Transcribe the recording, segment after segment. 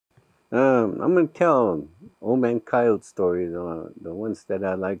I'm gonna tell Old Man Coyote story, the ones that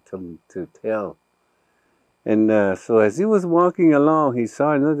I like to tell. And so as he was walking along, he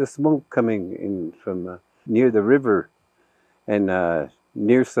saw another smoke coming in from near the river and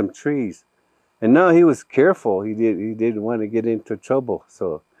near some trees. And now he was careful. He didn't want to get into trouble.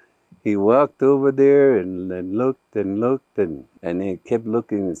 So he walked over there and looked and looked and he kept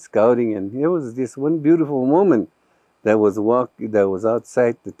looking and scouting. And there was this one beautiful woman that was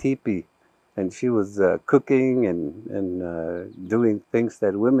outside the teepee, and she was cooking and doing things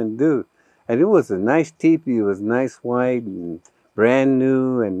that women do. And it was a nice teepee. It was nice white and brand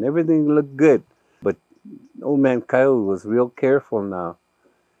new, and everything looked good. But Old Man Coyote was real careful now,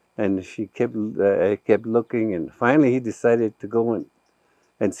 and she kept looking, and finally he decided to go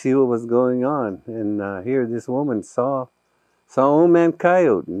and see what was going on. And here this woman saw Old Man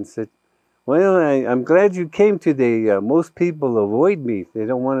Coyote and said, well, I'm glad you came today. Most people avoid me. They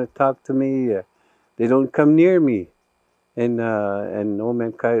don't want to talk to me. They don't come near me. And Old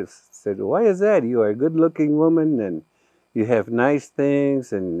Man Coyote said, why is that? You are a good-looking woman, and you have nice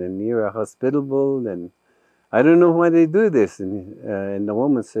things, and you're hospitable, and I don't know why they do this. And the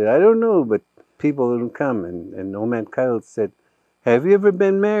woman said, I don't know, but people don't come. And Old Man Coyote said, have you ever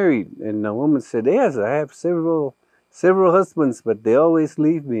been married? And the woman said, yes, I have several husbands, but they always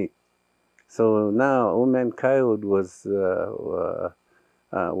leave me. So now Old Man Coyote was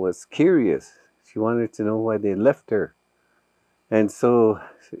curious. She wanted to know why they left her, and so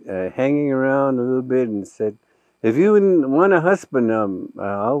hanging around a little bit and said, "If you want a husband,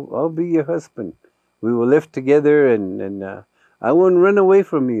 I'll be your husband. We will live together, and I won't run away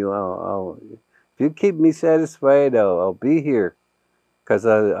from you. If you keep me satisfied, I'll be here because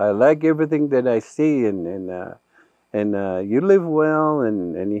I like everything that I see, and you live well,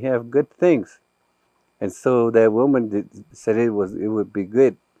 and you have good things." And so that woman said it would be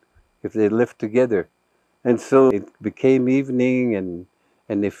good if they lived together. And so it became evening, and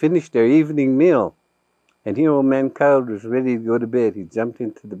they finished their evening meal. And here Old Man Coyote was ready to go to bed. He jumped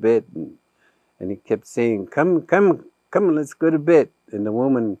into the bed, and he kept saying, come, come, come, let's go to bed. And the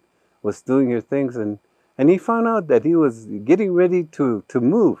woman was doing her things, and he found out that he was getting ready to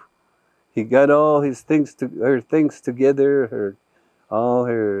move. He got all her things together, all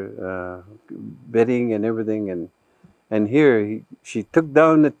her bedding and everything, and here she took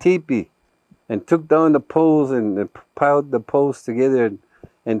down the teepee and took down the poles and piled the poles together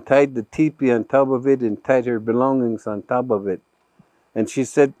and tied the teepee on top of it and tied her belongings on top of it. And she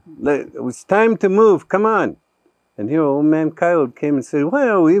said, it's time to move, come on. And here Old Man Coyote came and said, why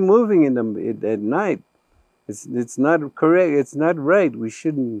are we moving at night? It's not correct, it's not right. We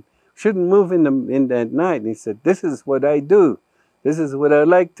shouldn't move in at night. And he said, this is what I do. This is what I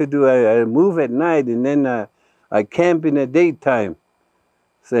like to do. I move at night, and then I camp in the daytime.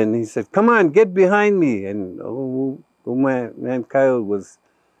 So, and he said, come on, get behind me. And Man Coyote was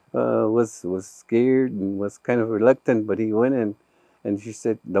scared and was kind of reluctant, but he went in, and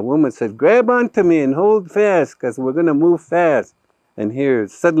the woman said, grab onto me and hold fast, because we're going to move fast. And here,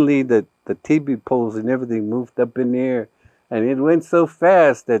 suddenly, the teepee poles and everything moved up in the air, and it went so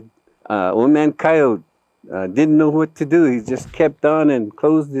fast that Old Man Coyote didn't know what to do. He just kept on and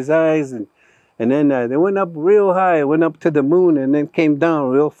closed his eyes, and then they went up real high, went up to the moon, and then came down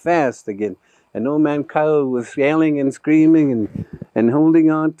real fast again. And Old Man Coyote was yelling and screaming and holding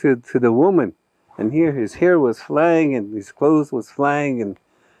on to the woman. And here his hair was flying and his clothes was flying,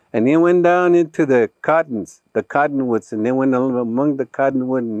 and he went down into the cottonwoods, and they went among the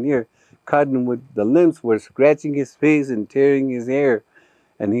cottonwood, and here cottonwood, the limbs were scratching his face and tearing his hair.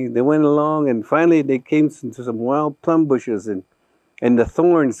 And they went along, and finally they came to some wild plum bushes, and the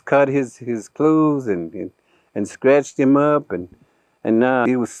thorns caught his clothes and scratched him up, and now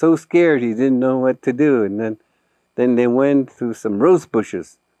he was so scared he didn't know what to do. And then they went through some rose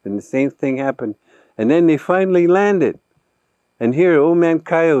bushes, and the same thing happened. And then they finally landed. And here Old Man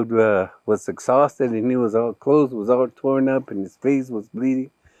Coyote was exhausted, and clothes was all torn up, and his face was bleeding,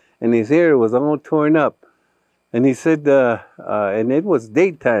 and his hair was all torn up. And he said, and it was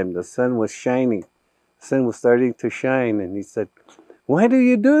daytime, the sun was shining. The sun was starting to shine, and he said, why do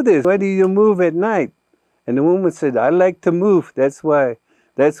you do this? Why do you move at night? And the woman said, I like to move. That's why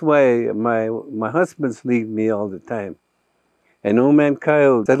my husbands leave me all the time. And Old Man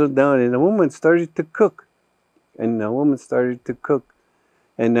Coyote settled down, and the woman started to cook. And the woman started to cook.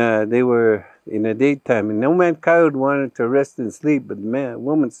 And they were in the daytime. And Old Man Coyote wanted to rest and sleep, but the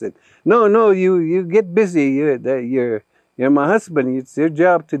woman said, no, you get busy. You're my husband. It's your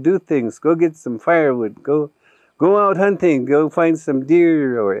job to do things. Go get some firewood. Go out hunting. Go find some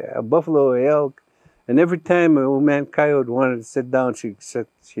deer or a buffalo or elk, And every time Old Man Coyote wanted to sit down, she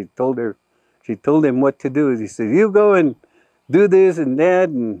told him what to do. He said, "You go and do this and that."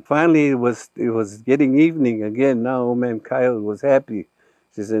 And finally, it was getting evening again. Now Old Man Coyote was happy.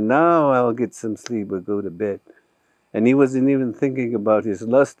 She said, "Now I'll get some sleep. We'll go to bed." And he wasn't even thinking about his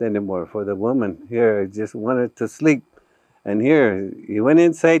lust anymore for the woman. Here, he just wanted to sleep. And here, he went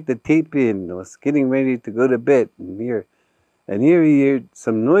inside the teepee and was getting ready to go to bed. And here he heard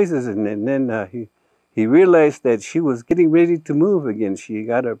some noises, and then he realized that she was getting ready to move again. She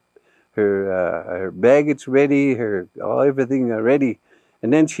got her baggage ready, everything ready,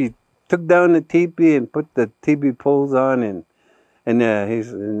 and then she took down the teepee and put the teepee poles on, and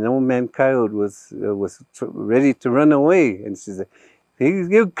Old Man Coyote was ready to run away, and she said,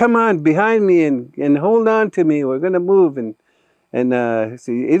 "You come on behind me and hold on to me. We're gonna move, and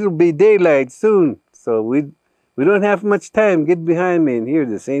see, it'll be daylight soon, so we don't have much time. Get behind me." And here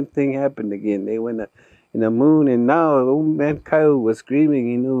the same thing happened again. They went in the moon, and now Old Man Coyote was screaming.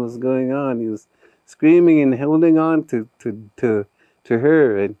 He knew what was going on. He was screaming and holding on to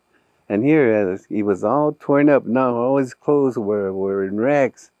her, and here he was all torn up. Now all his clothes were in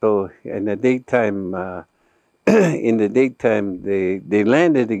rags. So in the daytime they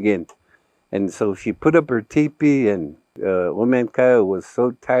landed again. And so she put up her teepee, and Old Man Coyote was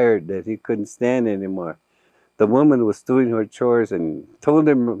so tired that he couldn't stand anymore. The woman was doing her chores and told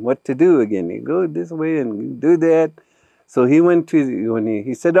him what to do again. You go this way and do that. So he went when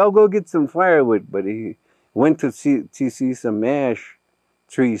he said, "I'll go get some firewood," but he went to see some ash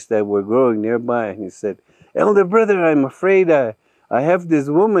trees that were growing nearby, and he said, "Elder brother, I'm afraid I have this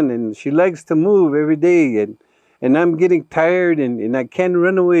woman, and she likes to move every day, and I'm getting tired, and I can't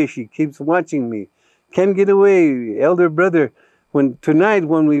run away. She keeps watching me. Can't get away. Elder brother, tonight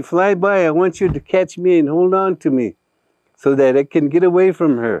when we fly by, I want you to catch me and hold on to me so that I can get away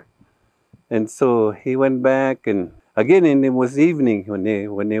from her." And so he went back, and again, and it was evening when they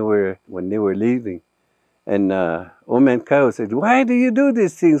were leaving. And Old Man Coyote said, "Why do you do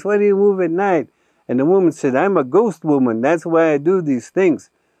these things? Why do you move at night?" And the woman said, "I'm a ghost woman. That's why I do these things.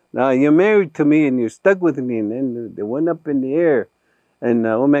 Now you're married to me and you're stuck with me." And then they went up in the air. And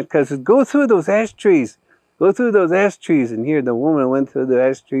Old Man Coyote said, "Go through those ash trees. Go through those ash trees." And here the woman went through the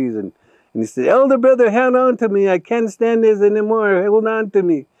ash trees, and he said, "Elder brother, hold on to me. I can't stand this anymore. Hold on to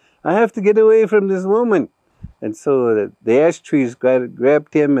me. I have to get away from this woman." And so the ash trees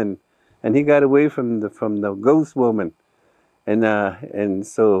grabbed him, and he got away from the ghost woman. And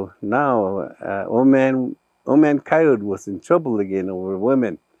so now Old Man Coyote was in trouble again over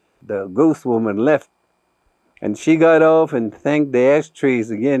women. The ghost woman left, and she got off and thanked the ash trees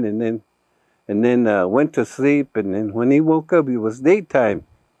again, and then went to sleep. And then when he woke up, it was daytime.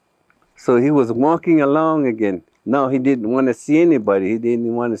 So he was walking along again. Now he didn't want to see anybody. He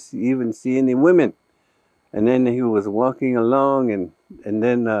didn't want to even see any women. And then he was walking along, and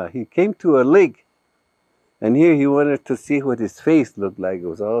then he came to a lake. And here he wanted to see what his face looked like. It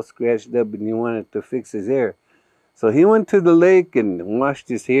was all scratched up, and he wanted to fix his hair. So he went to the lake and washed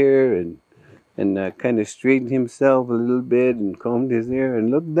his hair, and kind of straightened himself a little bit and combed his hair and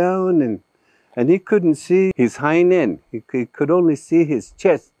looked down, and he couldn't see his hind end. He could only see his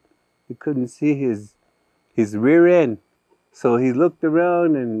chest. He couldn't see his rear end. So he looked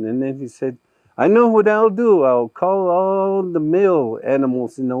around, and then he said, "I know what I'll do. I'll call all the male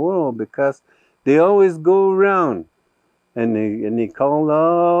animals in the world because they always go around." And he called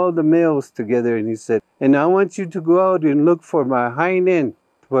all the males together, and he said, "And I want you to go out and look for my hind end,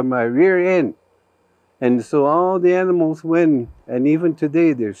 for my rear end." And so all the animals went, and even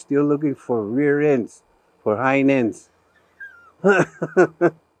today they're still looking for rear ends, for hind ends.